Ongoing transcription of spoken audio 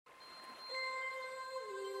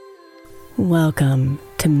Welcome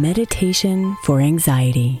to Meditation for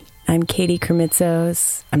Anxiety. I'm Katie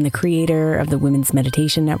Kermitzos. I'm the creator of the Women's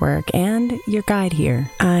Meditation Network and your guide here.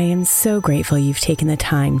 I am so grateful you've taken the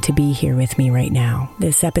time to be here with me right now.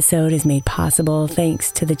 This episode is made possible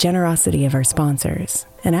thanks to the generosity of our sponsors.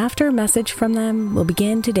 And after a message from them, we'll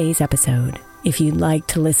begin today's episode. If you'd like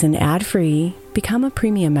to listen ad-free, become a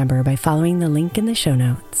premium member by following the link in the show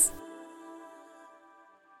notes.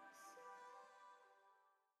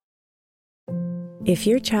 If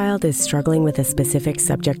your child is struggling with a specific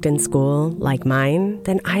subject in school, like mine,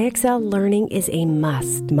 then IXL Learning is a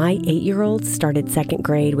must. My 8-year-old started second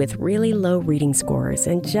grade with really low reading scores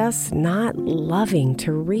and just not loving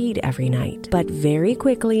to read every night. But very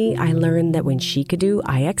quickly, I learned that when she could do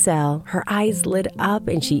IXL, her eyes lit up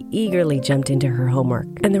and she eagerly jumped into her homework.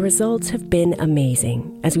 And the results have been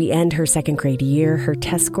amazing. As we end her second grade year, her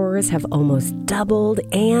test scores have almost doubled,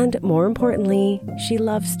 and more importantly, she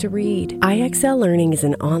loves to read. IXL Learning is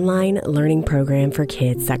an online learning program for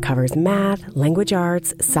kids that covers math, language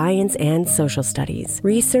arts, science, and social studies.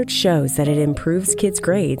 Research shows that it improves kids'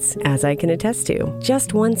 grades, as I can attest to.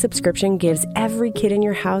 Just one subscription gives every kid in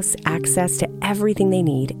your house access to everything they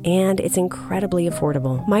need, and it's incredibly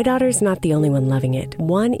affordable. My daughter's not the only one loving it.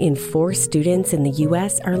 1 in 4 students in the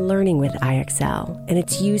U.S. are learning with IXL, and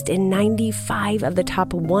it's used in 95 of the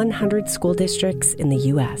top 100 school districts in the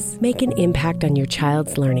U.S. Make an impact on your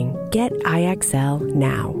child's learning. Get IXL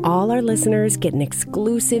now. All our listeners get an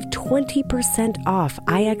exclusive 20% off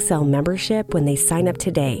IXL membership when they sign up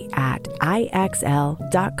today at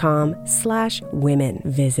IXL.com/women.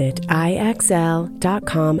 Visit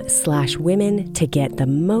IXL.com/women to get the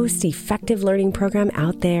most effective learning program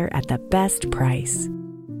out there at the best price.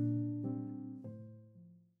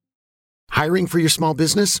 Hiring for your small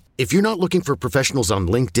business? If you're not looking for professionals on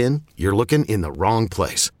LinkedIn, you're looking in the wrong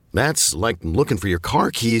place. That's like looking for your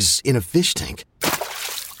car keys in a fish tank.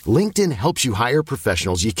 LinkedIn helps you hire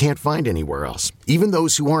professionals you can't find anywhere else, even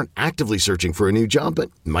those who aren't actively searching for a new job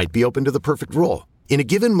but might be open to the perfect role. In a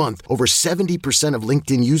given month, over 70% of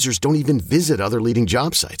LinkedIn users don't even visit other leading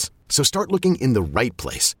job sites. So start looking in the right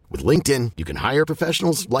place. With LinkedIn, you can hire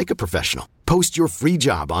professionals like a professional. Post your free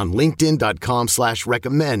job on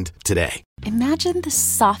linkedin.com/recommend today. Imagine the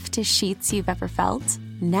softest sheets you've ever felt.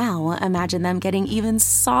 Now imagine them getting even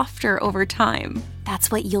softer over time.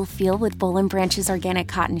 That's what you'll feel with Boll & Branch's organic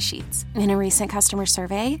cotton sheets. In a recent customer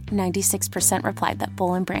survey, 96% replied that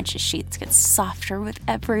Boll & Branch's sheets get softer with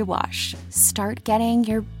every wash. Start getting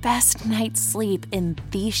your best night's sleep in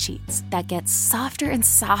these sheets that get softer and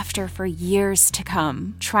softer for years to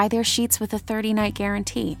come. Try their sheets with a 30-night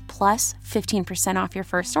guarantee, plus 15% off your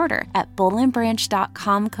first order at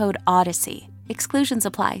bollandbranch.com, code Odyssey. Exclusions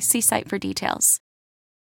apply. See site for details.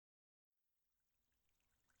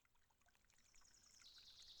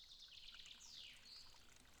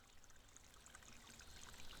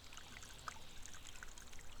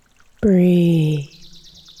 Breathe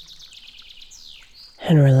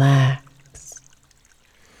and relax.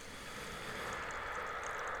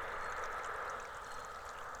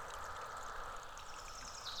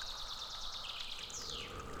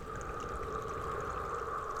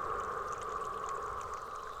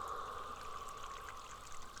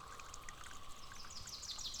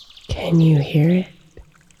 Can you hear it?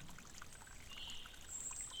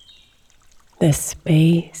 The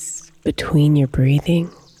space between your breathing.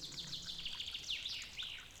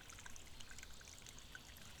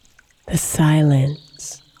 The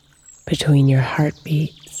silence between your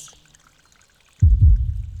heartbeats.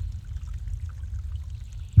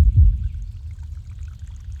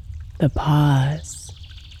 The pause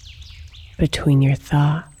between your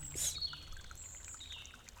thoughts.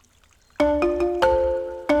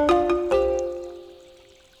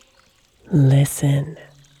 Listen.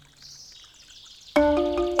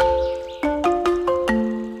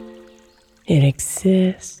 It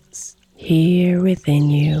exists here within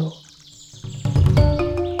you.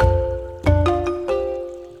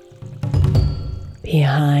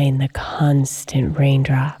 Behind the constant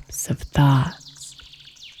raindrops of thoughts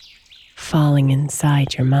falling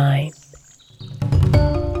inside your mind.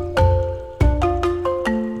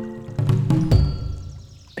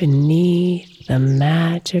 Beneath the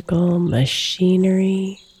magical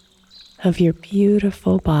machinery of your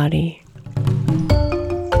beautiful body.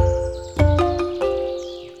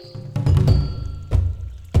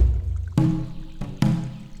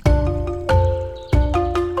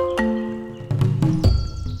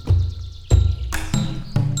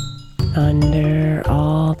 Under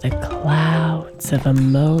all the clouds of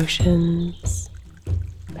emotions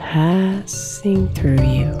passing through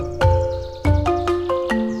you.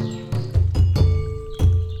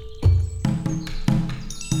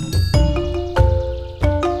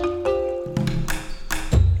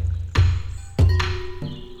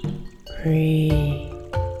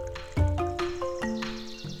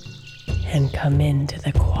 and come into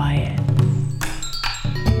the quiet.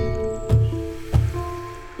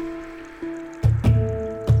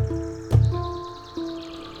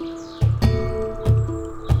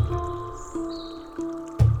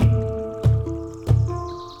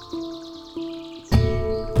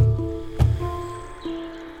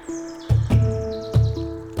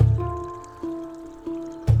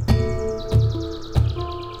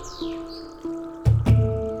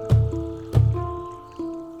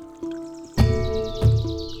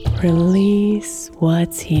 Release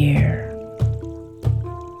what's here,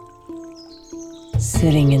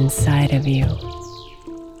 sitting inside of you.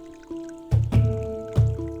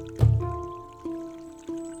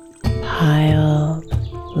 Piled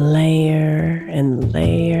layer and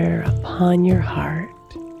layer upon your heart,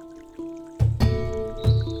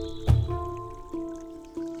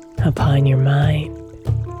 upon your mind,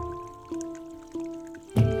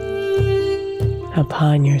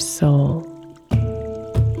 upon your soul.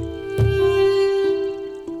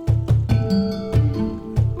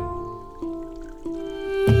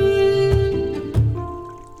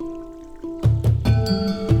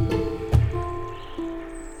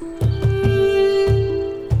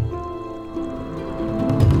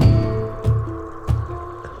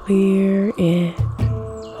 Clear it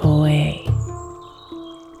away,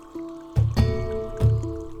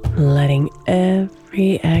 letting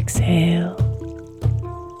every exhale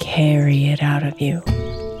carry it out of you.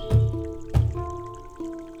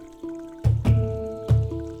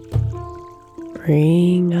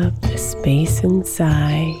 Bring up the space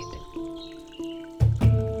inside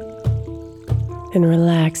and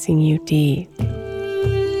relaxing you deep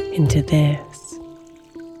into this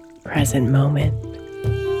present moment,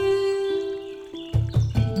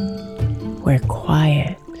 where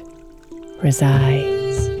quiet resides.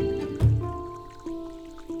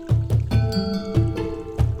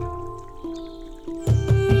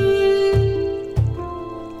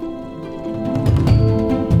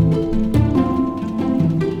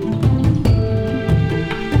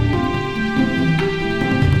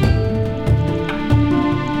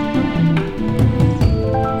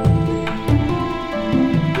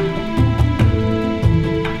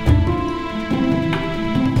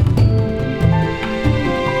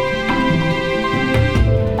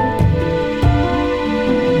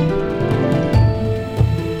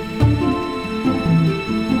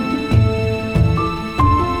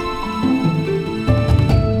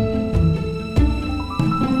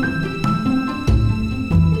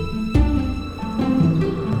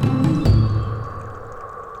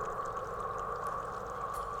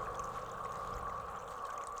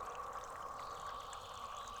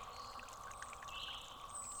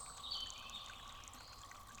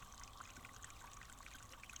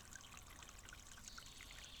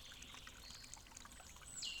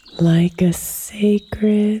 Like a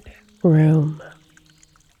sacred room,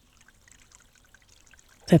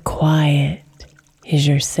 the quiet is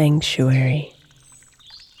your sanctuary.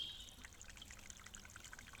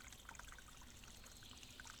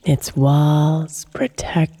 Its walls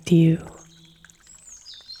protect you.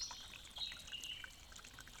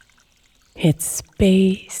 Its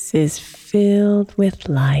space is filled with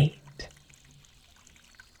light.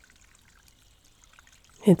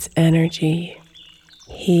 Its energy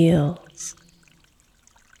heals.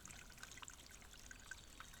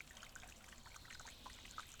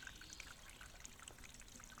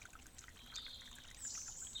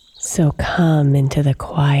 So come into the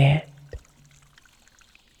quiet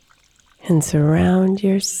and surround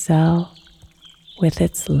yourself with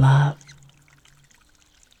its love.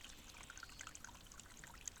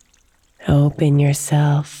 Open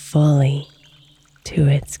yourself fully to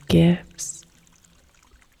its gifts,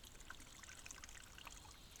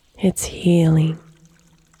 its healing,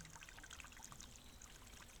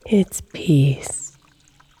 its peace.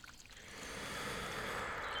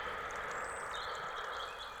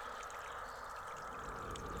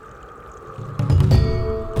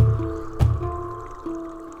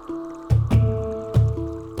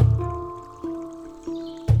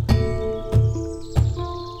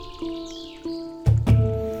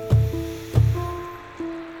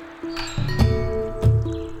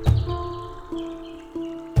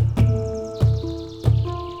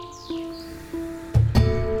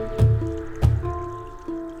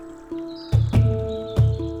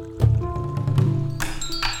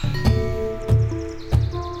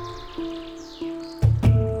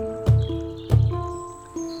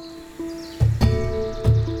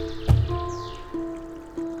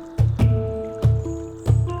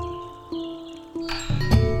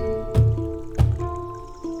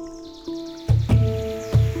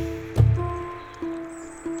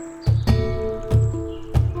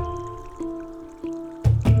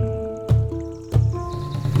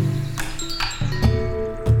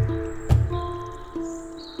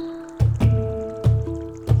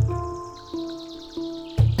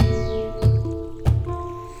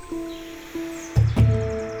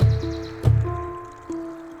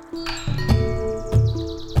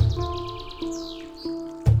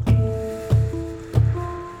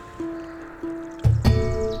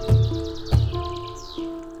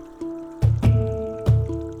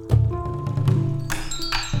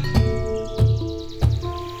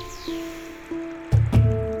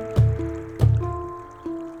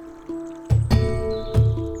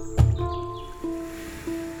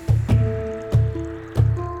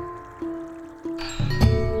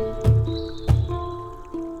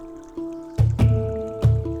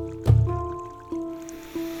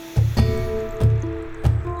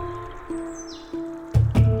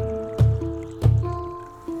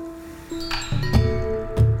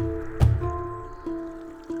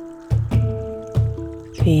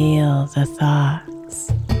 Feel the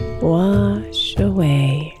thoughts wash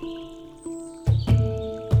away.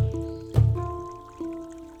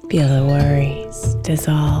 Feel the worries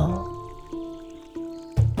dissolve.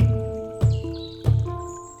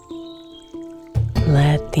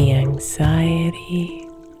 Let the anxiety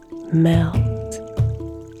melt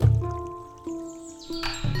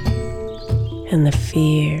and the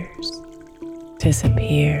fears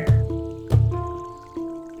disappear.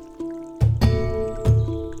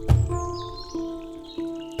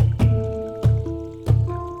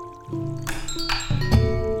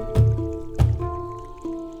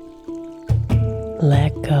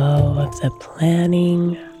 Let go of the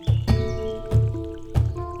planning,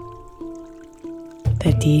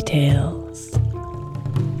 the details,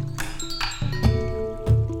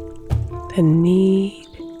 the need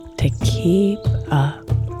to keep up.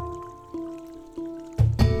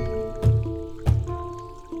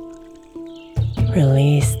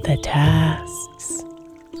 Release the tasks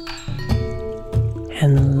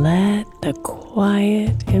and let the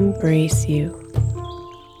quiet embrace you,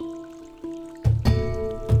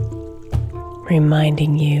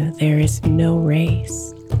 reminding you there is no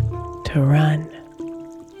race to run.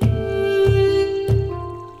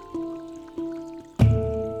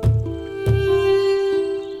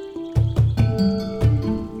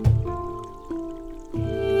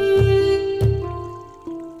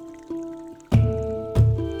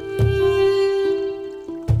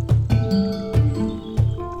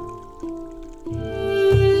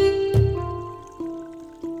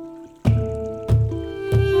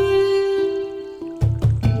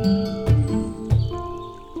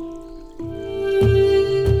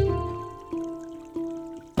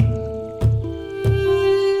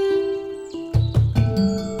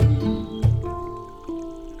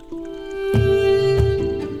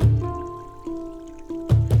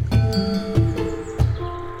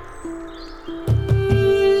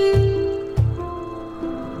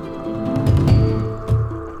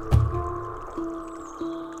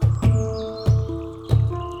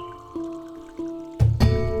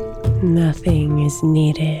 Nothing is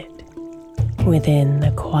needed within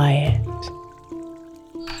the quiet.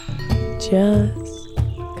 Just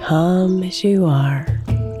come as you are.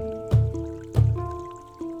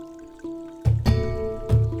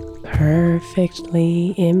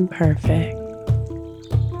 Perfectly imperfect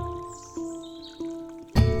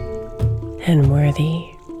and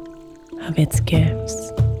worthy of its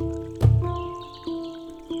gifts.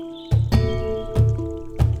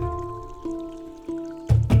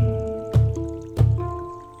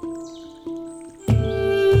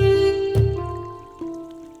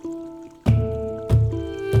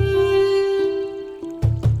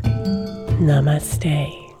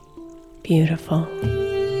 Namaste, beautiful.